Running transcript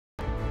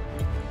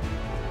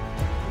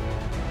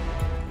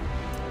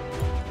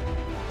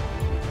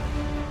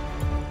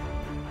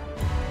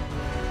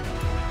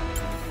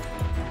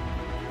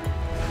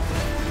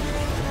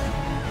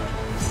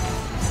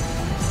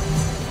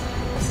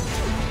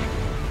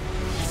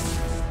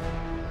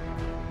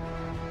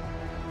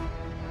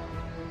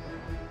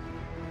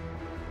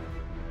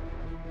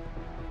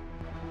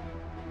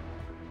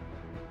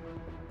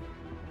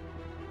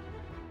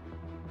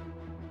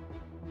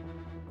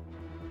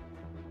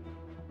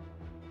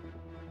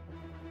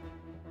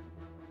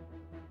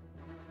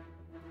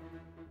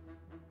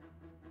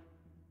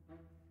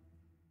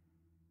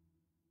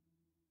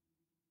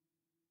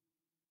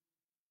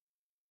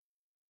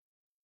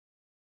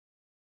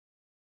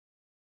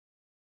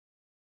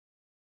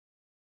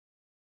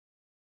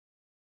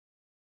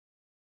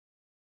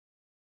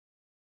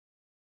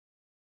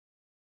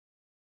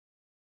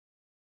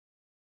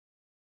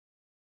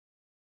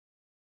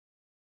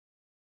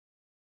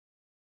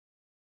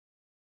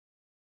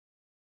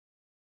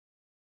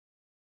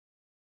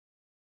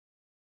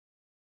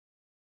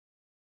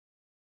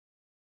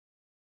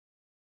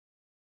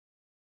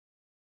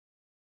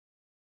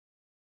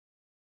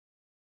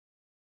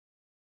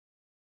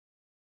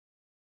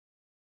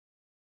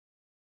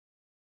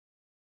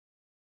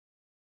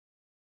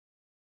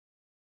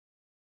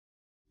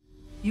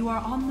You are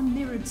on the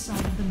mirrored side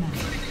of the map.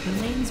 The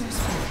lanes are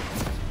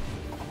split.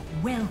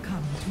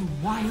 Welcome to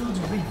Wild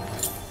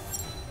Rift.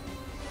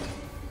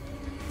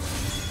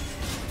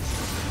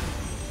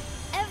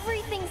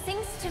 Everything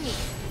sings to me.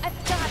 I've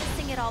got to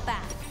sing it all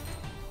back.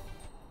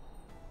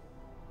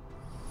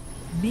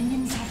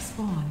 Minions have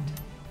spawned.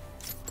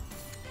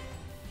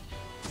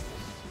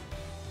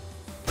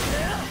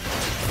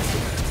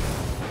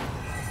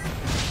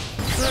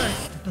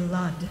 First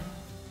blood.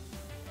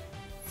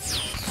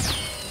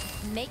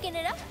 Making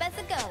it up as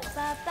it goes.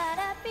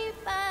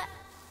 Ba-ba-da-bee-ba.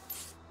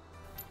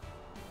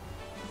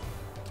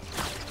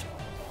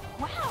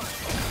 Wow,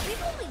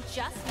 we've only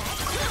just met.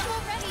 I'm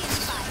already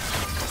inspired.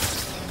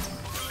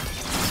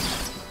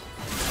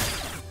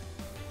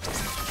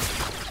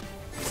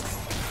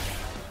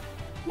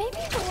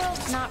 Maybe the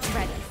world's not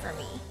ready for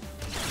me.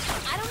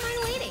 I don't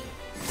mind waiting.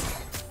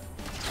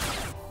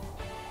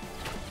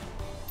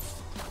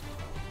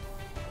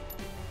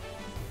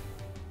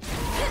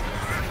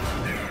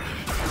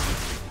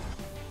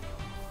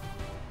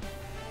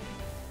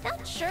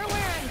 Not sure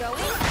where I'm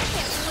going? I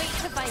can't wait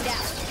to find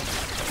out.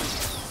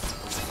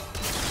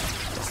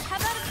 How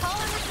about a call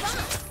and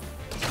response?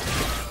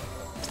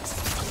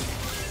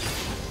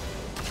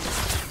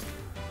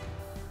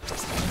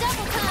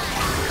 Double time!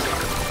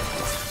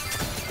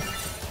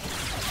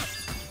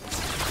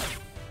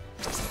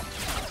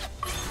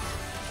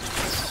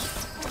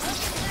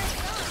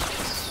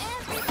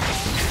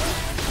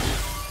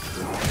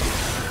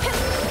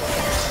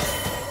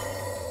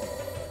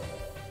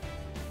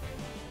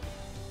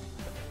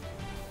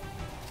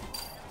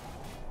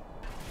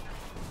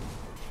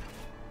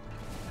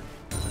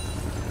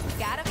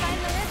 Gotta find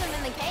the rhythm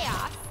in the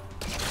chaos.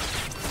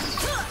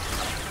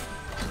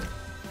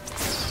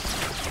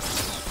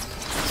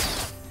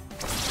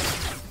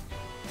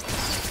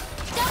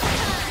 Double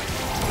time!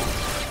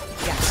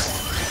 Gotcha.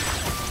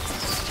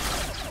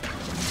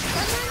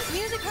 Sometimes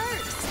music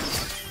hurts.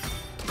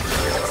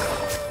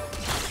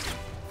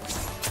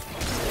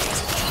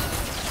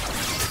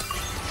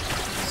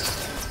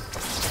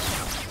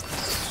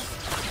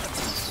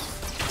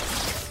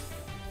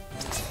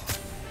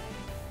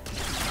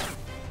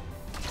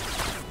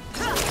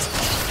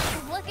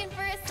 Looking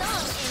for a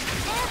song in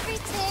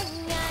everything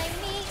I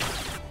meet.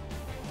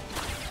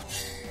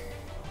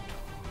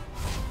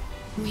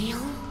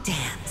 We'll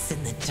dance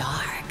in the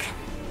dark.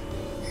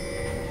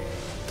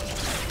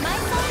 My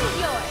song is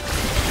yours.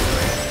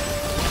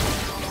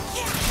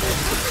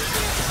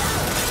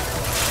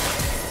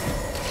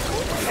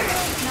 Maybe the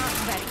world's not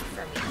ready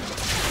for me.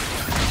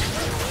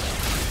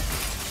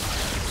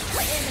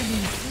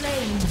 Enemy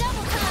slain.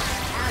 Double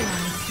time!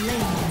 Ally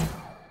slain.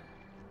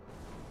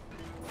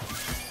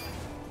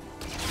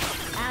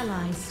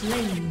 Ally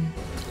slain.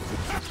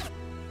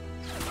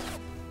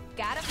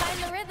 Gotta find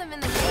the rhythm in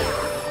the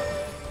chaos.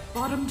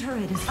 Bottom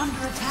turret is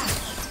under attack.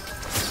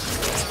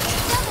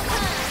 Double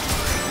time!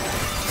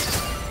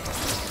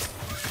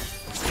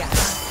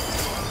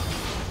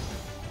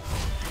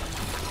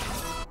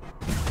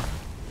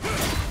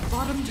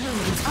 Bottom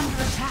turret is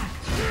under attack.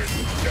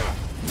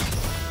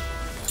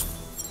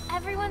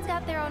 Everyone's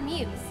got their own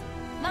muse.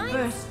 Mine's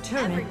First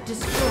turret everyone.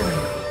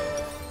 destroyed.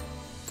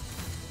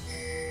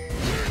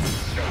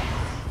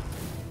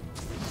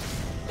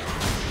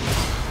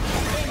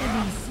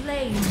 Enemy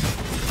slain.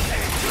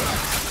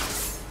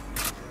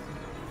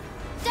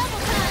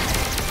 Double time!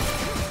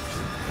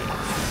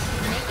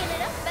 Making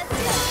it up as it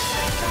goes.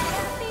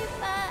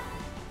 Ba-da-bee-ba.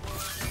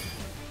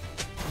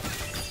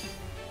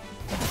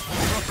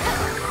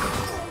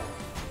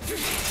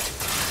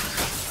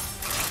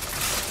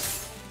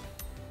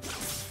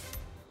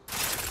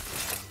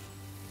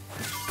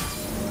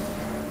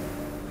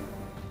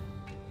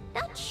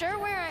 Not sure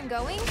where I'm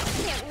going?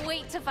 Can't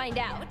wait to find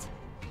out.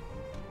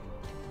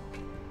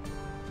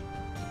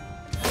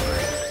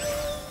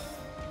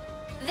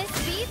 This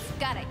beat's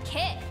got a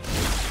kick.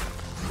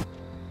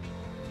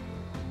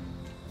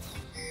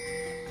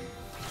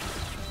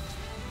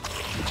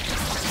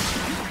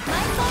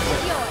 My song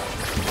is yours.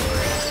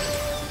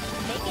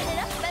 Making it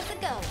up as it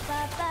goes.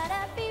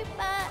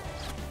 Ba-ba-da-bee-ba.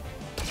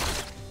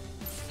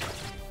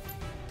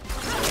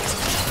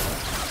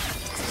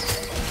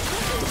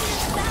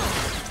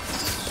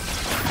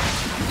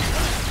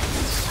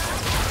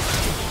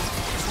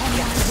 On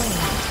my way.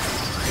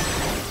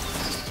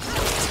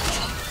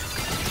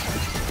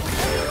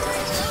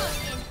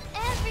 In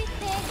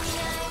everything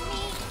I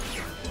meet.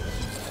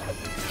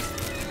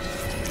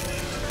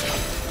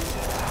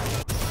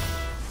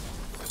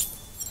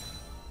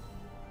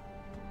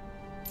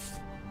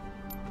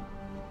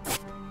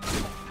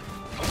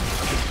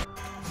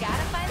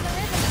 Gotta find the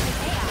rhythm in the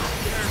chaos.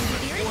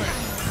 Here it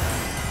comes.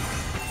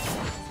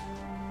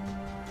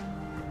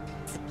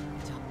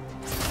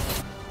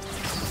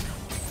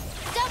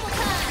 Double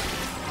time!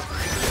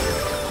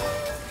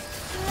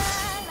 La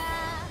la.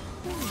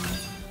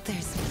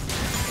 There's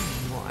nothing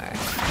more.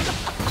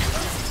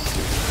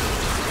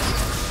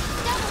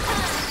 Double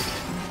time!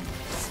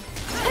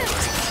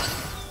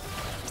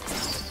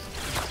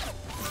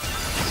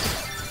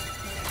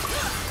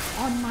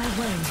 On my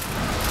way.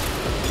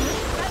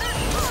 Brother,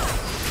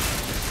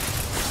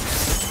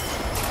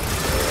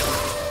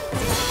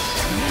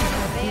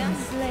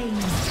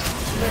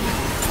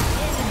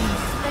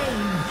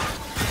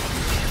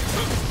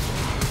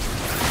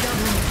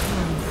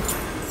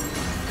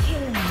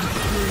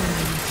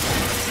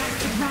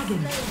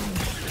 dragon.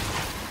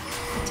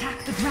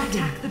 Attack the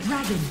dragon. Attack the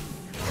dragon.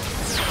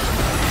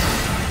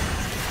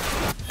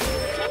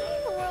 Maybe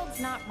the world's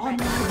not On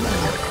ready. my way.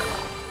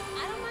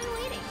 I don't mind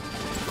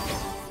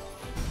waiting.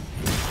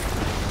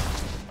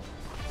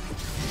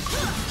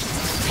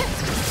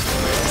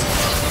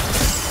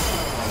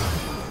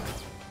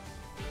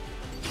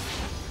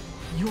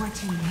 Your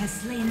team has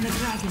slain the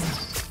dragon.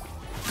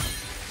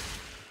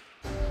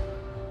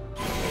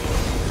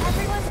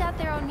 Everyone's got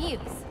their own muse.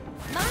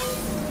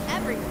 Mine's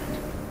everyone.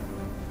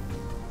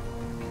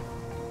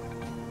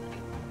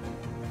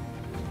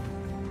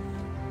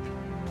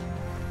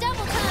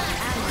 Double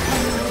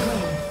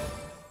time!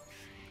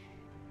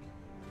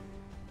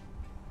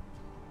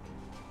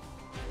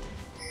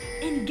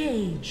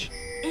 Engage.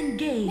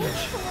 Engage.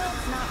 Maybe the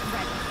world's not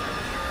ready.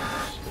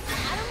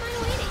 I don't mind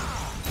waiting.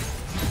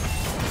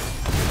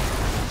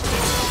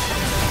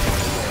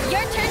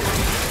 Your turn.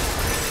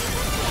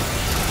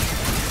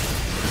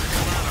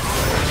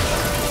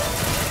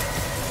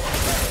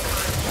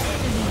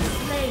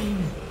 Slain.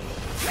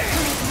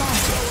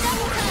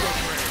 Double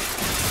time!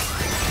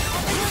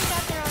 Everyone's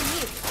got their own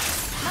muse.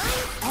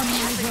 Mine's On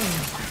my way.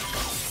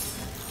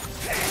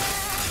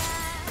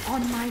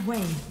 On my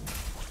way.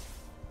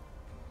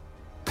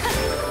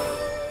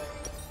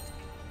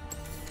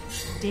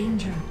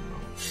 Danger.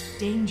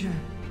 Danger.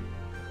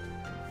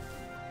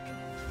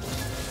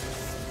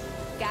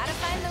 gotta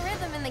find the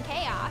rhythm in the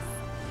chaos.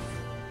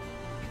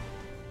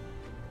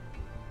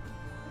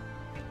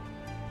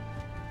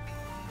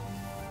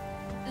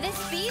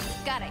 This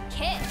beat's got a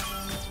kick.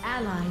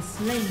 Ally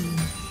slain.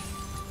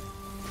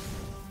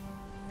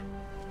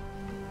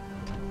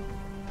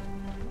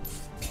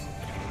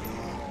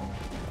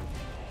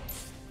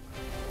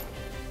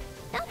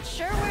 Not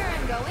sure where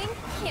I'm going.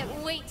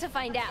 Can't wait to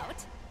find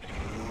out.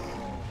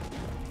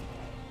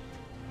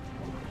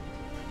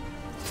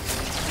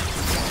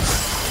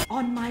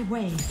 On my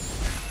way.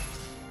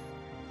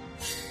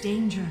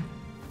 Danger.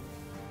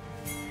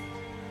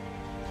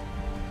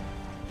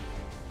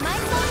 My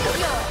song is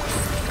yours.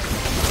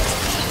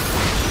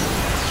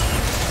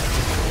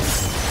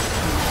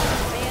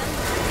 Man,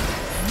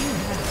 You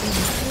have been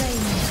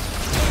slain.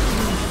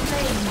 Enemy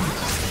slain.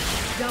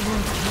 Double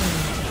kill.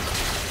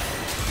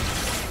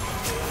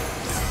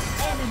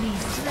 Enemy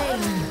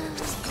slain.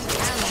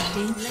 Ally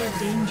danger,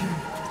 danger.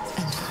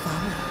 And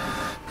follow.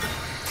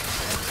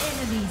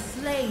 Enemy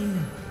slain.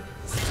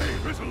 Stay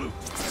resolute.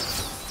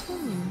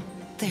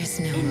 There's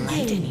no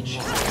light Engage.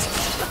 anymore.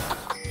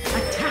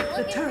 Attack the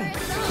looking for turret. a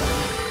song.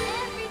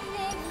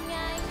 Everything I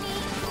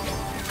need.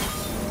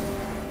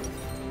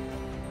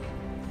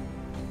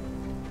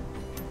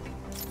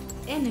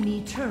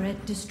 Enemy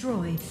turret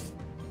destroyed.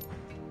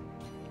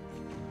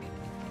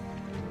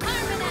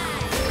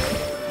 Harmonize.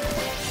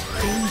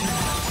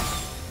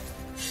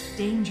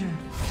 Danger. Danger.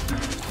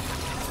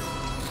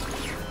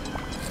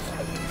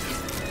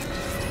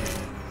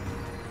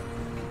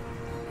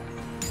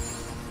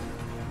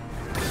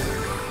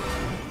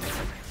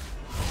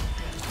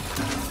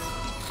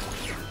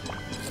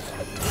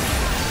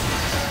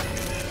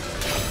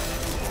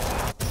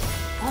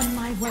 On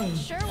my way.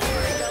 Sure where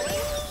we're going?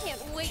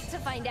 Can't wait to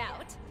find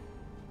out.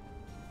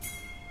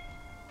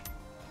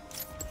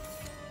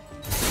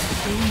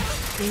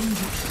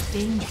 Danger,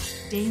 danger,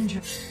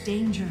 danger,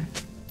 danger.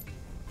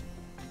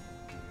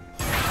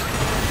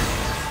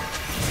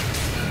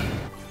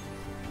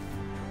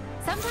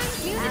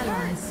 Sometimes music Ally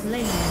hurts.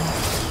 slain.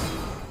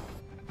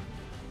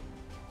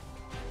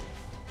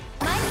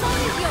 My song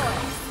is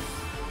yours.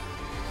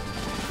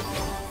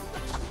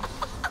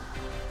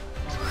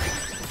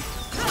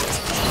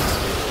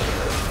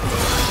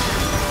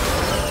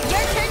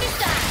 Your turn to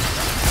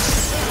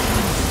start.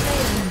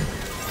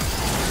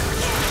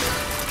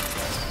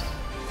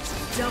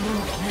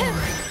 Double kill.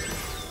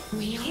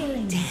 We'll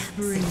Killing dance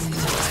spree. in the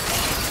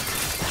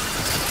dark.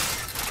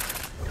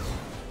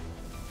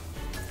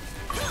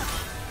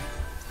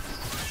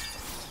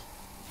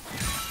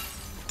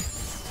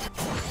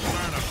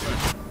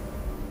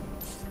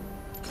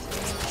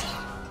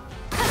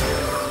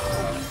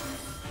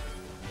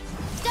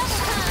 Double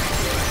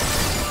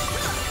time.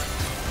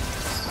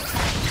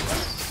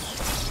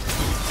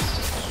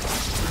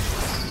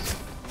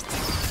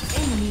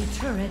 Enemy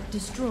turret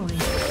destroyed.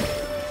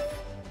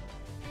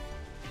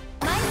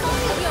 My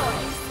song is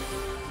yours.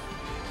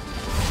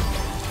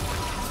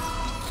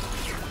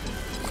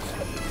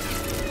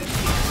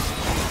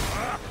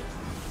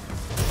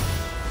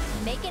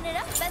 Making it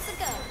up as I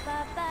go.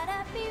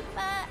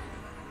 Ba-ba-da-bee-ba.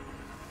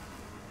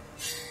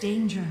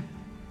 Danger.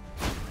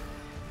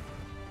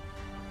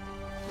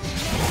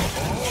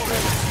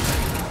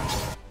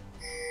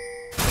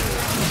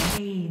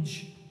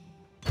 Rage.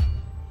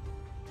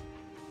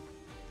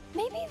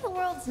 Maybe the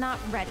world's not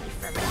ready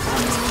for me.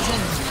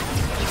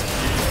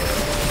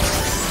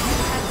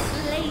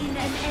 Slain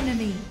an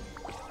enemy.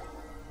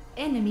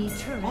 Enemy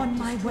turret on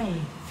my way.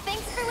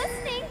 Thanks for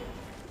listening.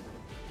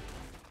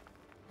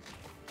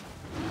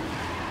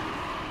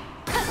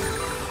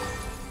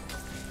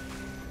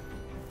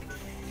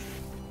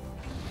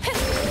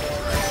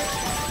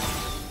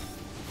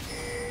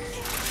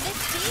 This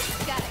beat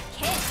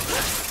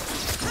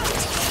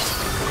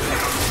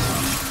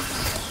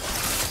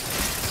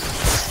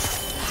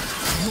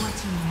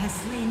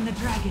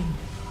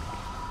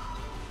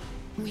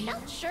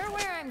sure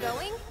where I'm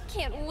going?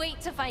 Can't wait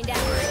to find out.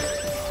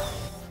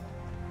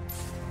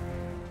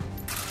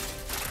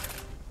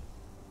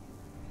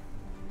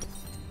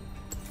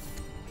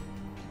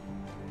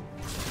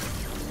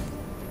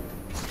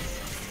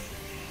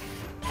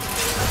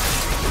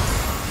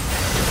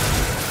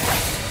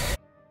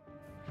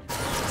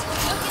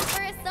 Looking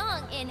for a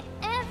song in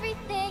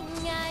everything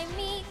I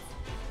meet.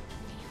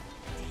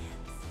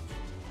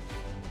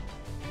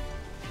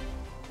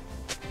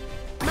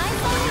 My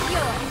song is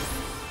yours.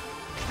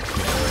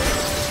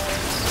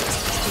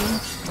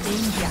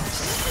 Danger.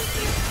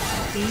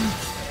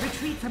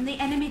 Retreat from the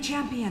enemy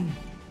champion.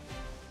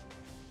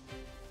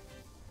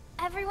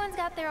 Everyone's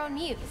got their own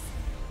muse.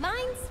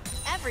 Mine's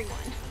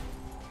everyone.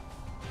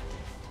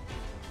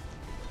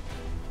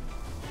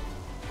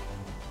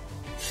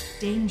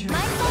 Danger.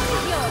 My song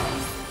is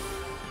yours.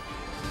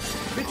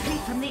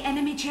 Retreat from the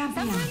enemy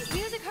champion. Sometimes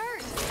music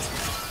hurts.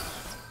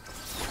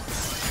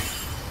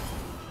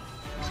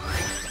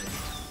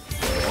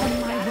 On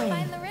my Gotta way.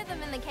 find the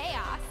rhythm in the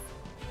chaos.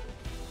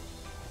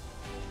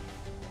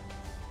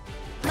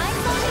 My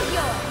song is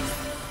yours.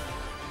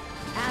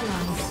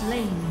 Ally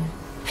slain.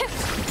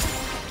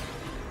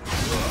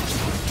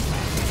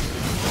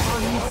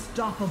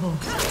 Unstoppable.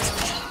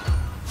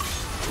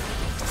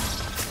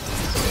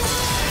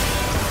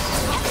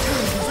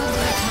 Turret is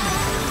under attack.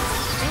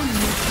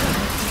 Enemy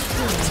turret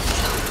destroyed.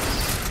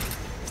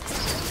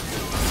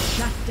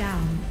 Shut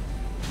down.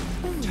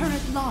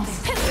 Turret lost.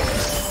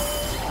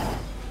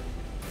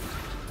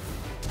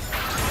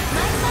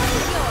 My song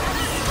is yours.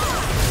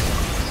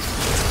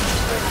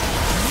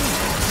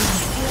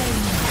 Slain.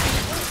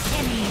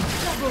 Enemy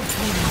double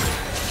kill.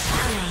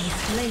 Ally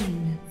slain.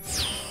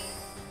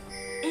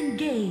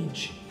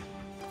 Engage.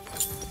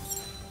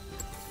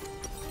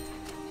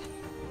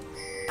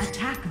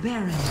 Attack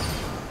Baron.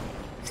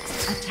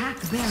 Attack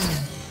Baron.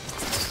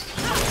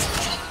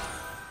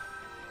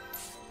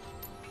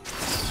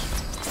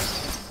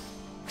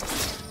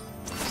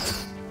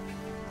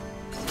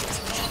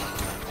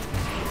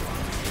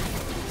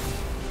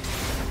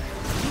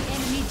 The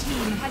enemy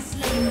team has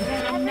slain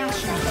Baron Everyone's got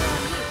Nashor. their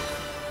own muse.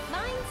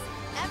 Mine's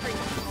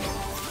everyone.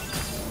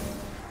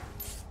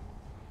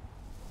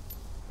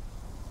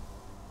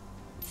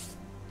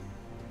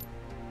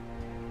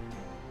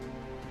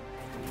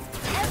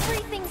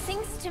 Everything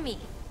sings to me.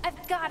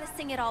 I've got to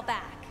sing it all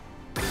back.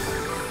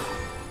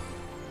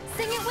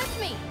 Sing it with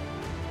me.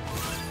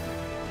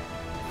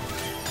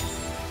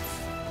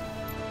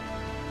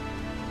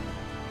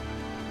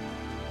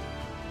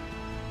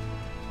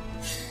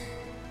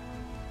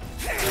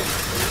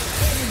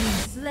 Enemy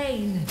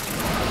slain.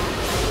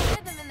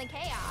 Rhythm in the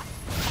chaos.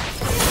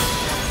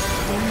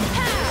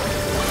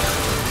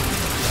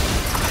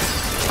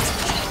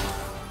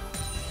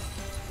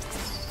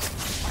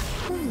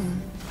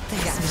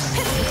 There's no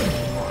need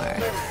anymore.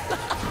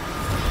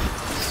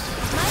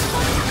 My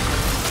song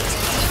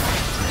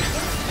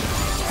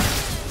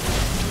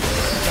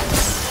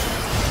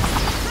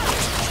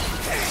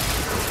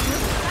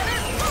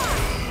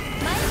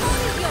My song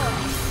is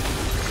yours.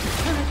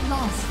 Turret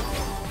lost.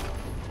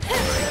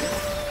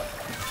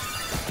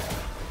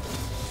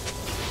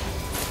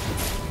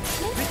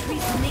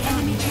 Retreat from the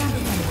enemy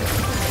champion.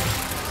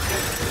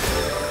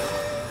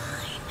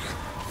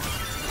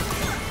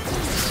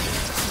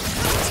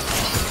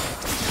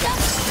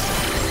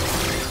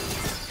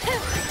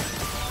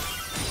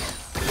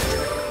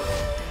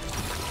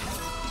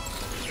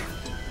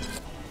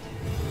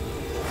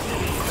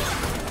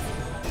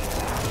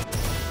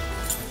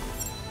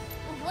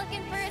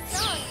 Looking for a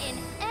song in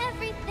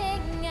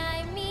everything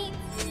I meet.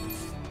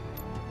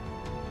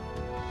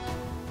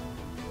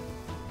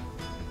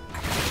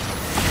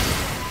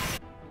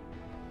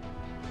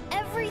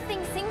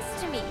 Everything sings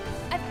to me.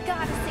 I've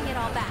got to sing it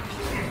all back.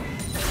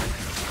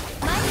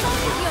 My song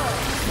is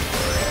yours.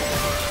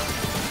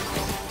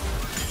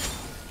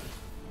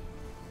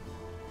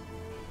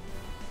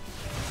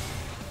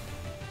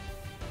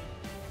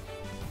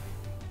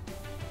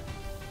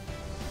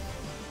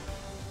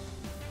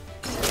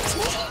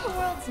 Maybe the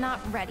world's not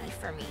ready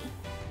for me.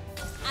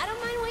 I don't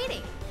mind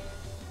waiting.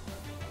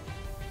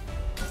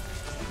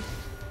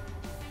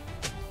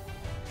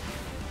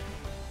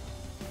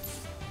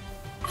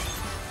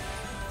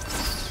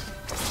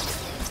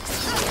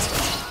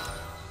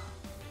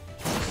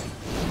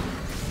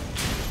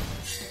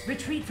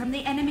 Retreat from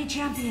the enemy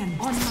champion.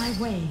 On my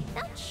way.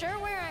 Not sure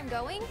where I'm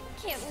going.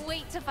 Can't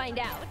wait to find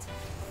out.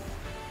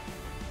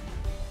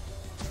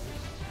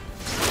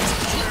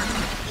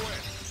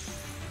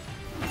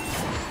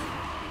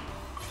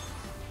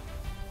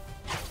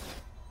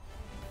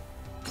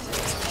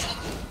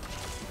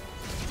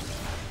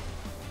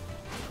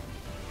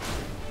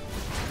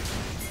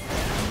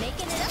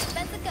 Making it up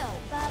as I go.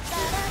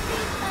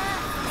 Ba-ba-da-dee-ba.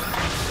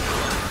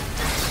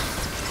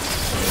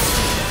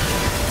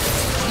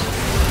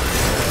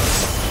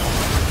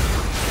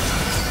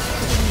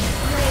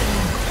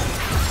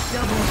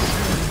 Double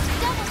kill.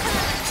 Double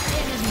time.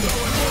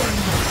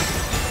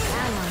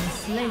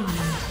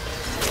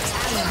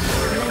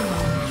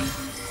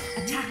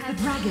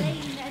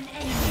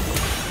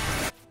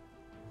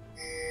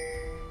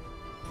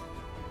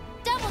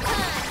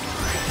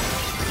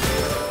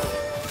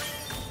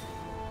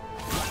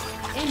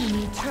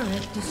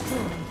 Turret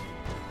destroyed.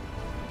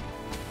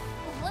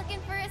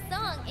 Looking for a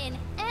song in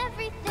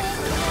everything I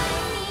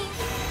need.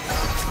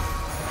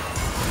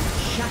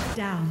 Shut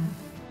down.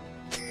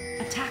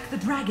 Attack the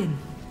dragon.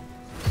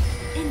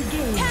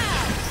 Engage.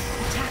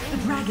 Attack the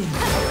dragon.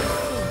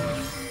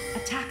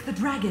 Attack the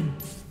dragon.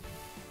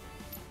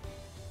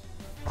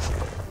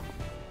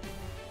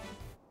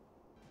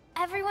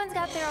 Everyone's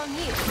got their own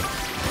use.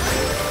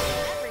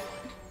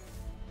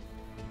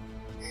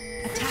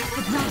 Attack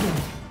the dragon.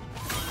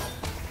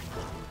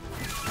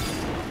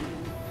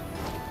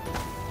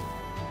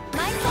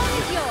 My song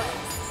is yours.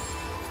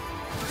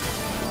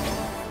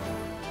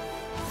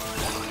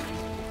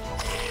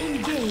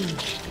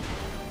 Engage.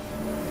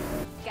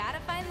 Gotta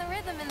find the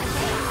rhythm in the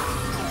chaos.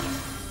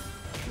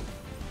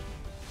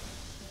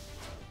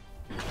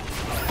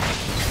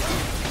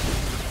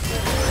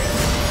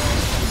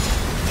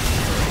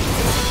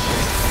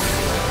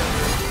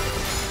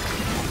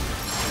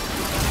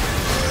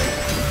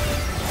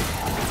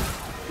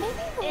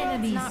 Maybe the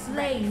Enemy world's not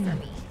ready slain. for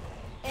me.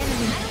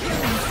 Enemy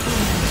killing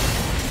spree.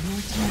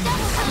 Your team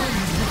has slain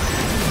the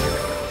dragon.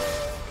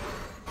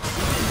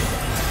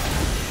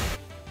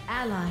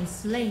 Ally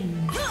slain.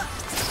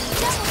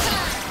 Double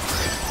time.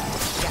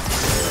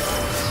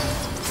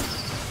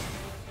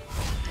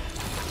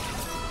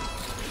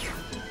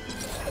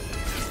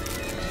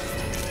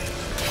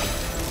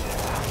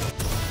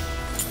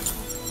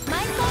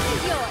 My song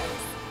is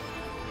yours.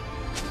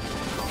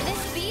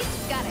 This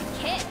beast's got a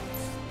kick.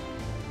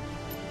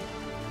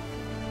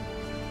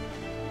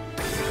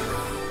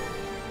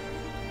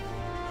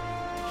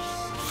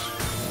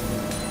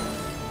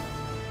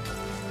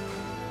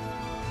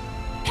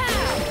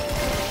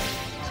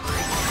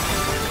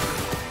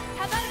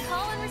 How about a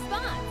call and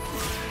response?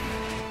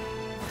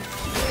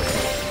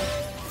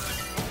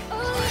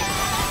 Oh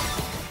yeah!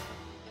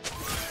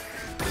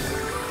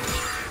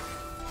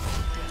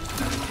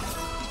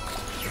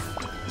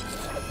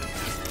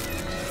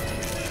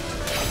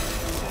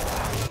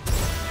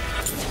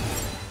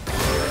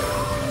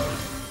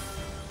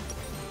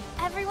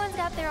 Everyone's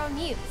got their own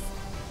use.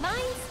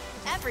 Mine's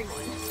everyone.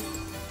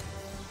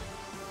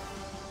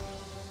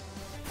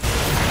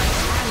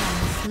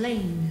 Ally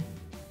slain.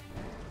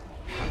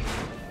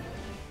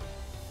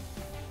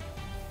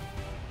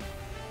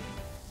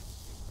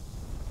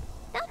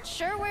 Not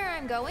sure where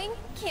I'm going?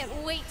 Can't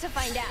wait to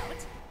find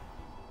out.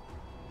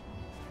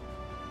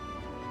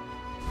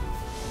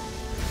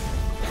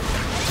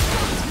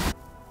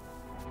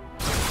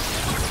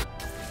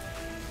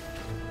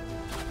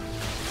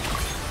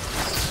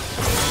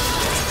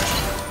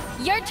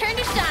 Your turn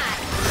to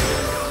shine.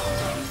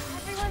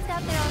 Everyone's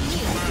got their own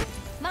use.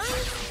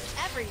 Mine's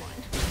everyone.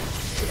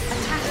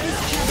 Attack this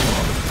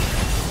champion.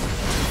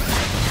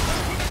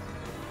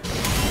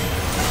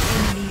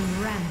 Enemy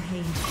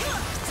rampage.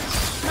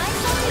 My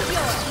song is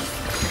yours.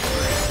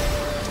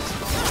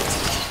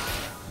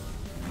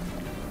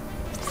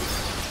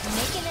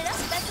 Making it up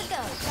as it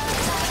goes.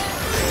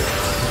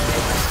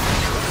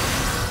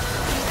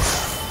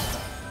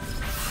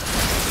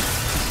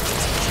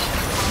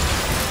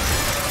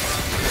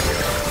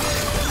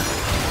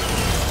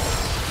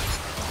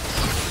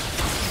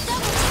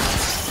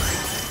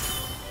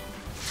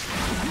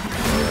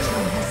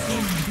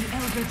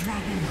 The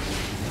dragon.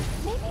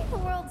 Maybe the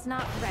world's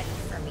not ready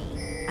for me.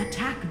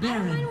 Attack I don't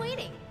mind Baron.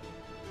 waiting.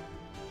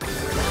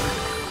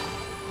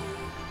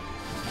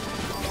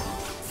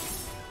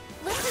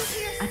 Listen to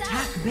yourself.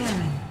 Attack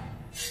Baron.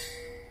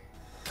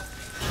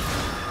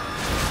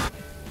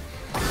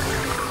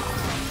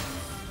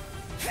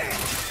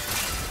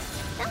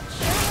 Not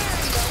sure where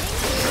I'm going.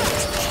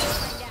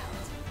 Find out.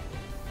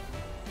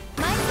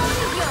 My song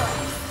is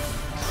yours.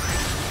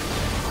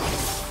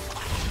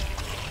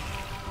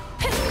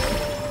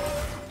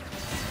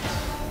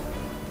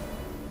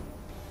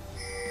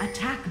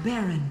 Attack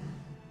Baron.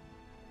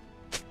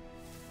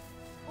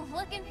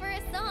 Looking for a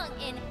song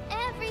in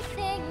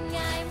everything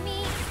I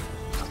meet.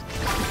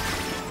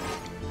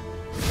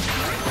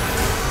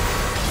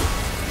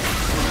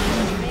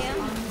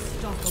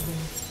 Unstoppable.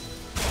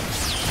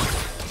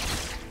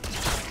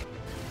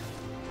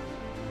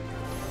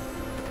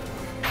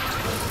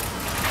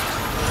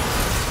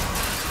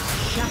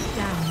 Shut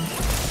down.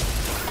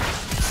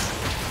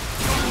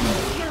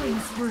 Killing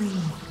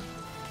spree.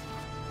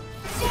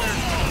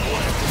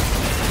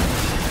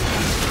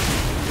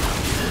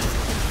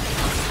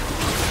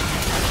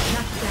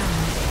 Shut down.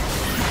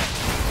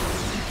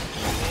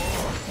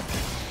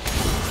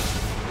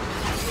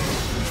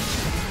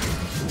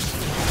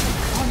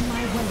 On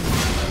my way.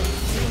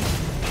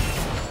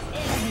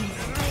 Enemy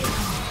slain.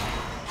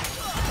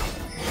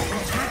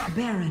 Attack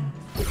Baron.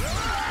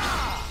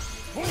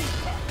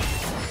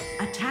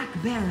 Attack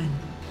Baron.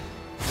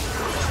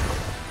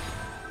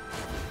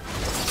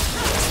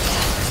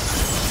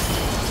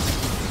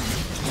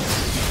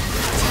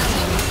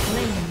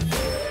 Slain.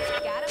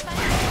 Gotta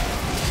find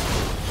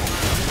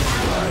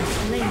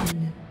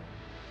Slain.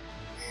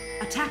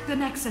 Attack the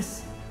Nexus.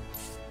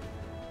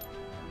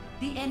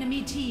 The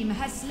enemy team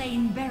has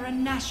slain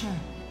Baron Nashor.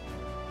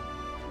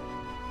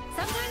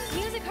 Sometimes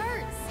music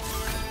hurts.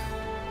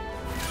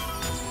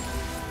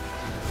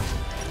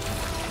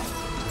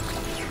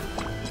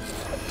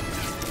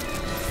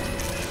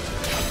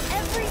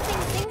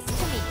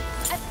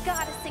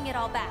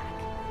 all back.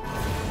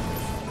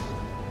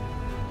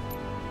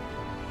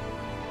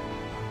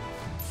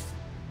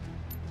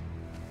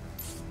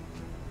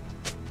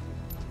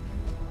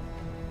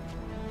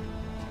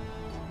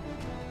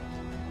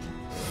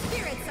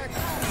 Spirits are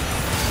calling.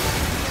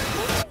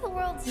 Maybe the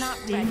world's not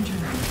ready. Danger.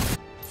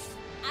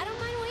 I don't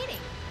mind waiting.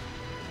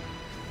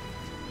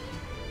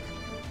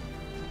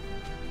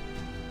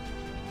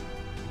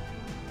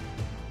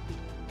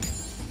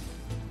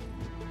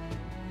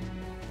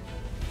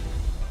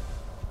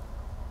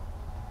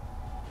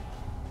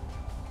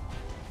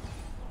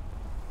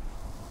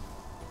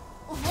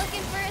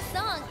 Looking for a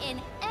song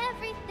in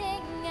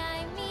everything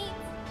I meet.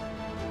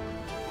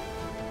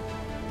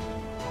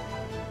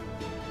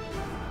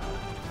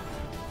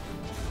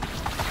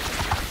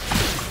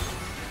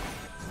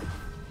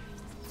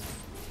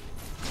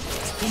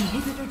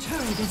 Inhibitor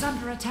turret is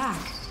under attack.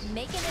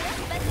 Making it up,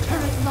 but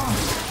Turret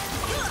lost.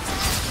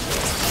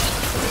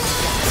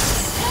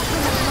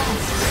 Turret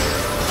lost.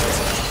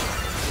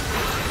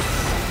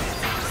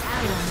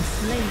 Ally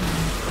slain.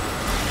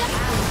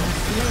 Ally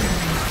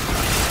slain.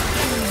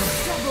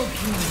 Double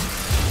kill.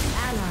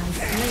 Ally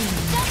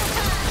slain.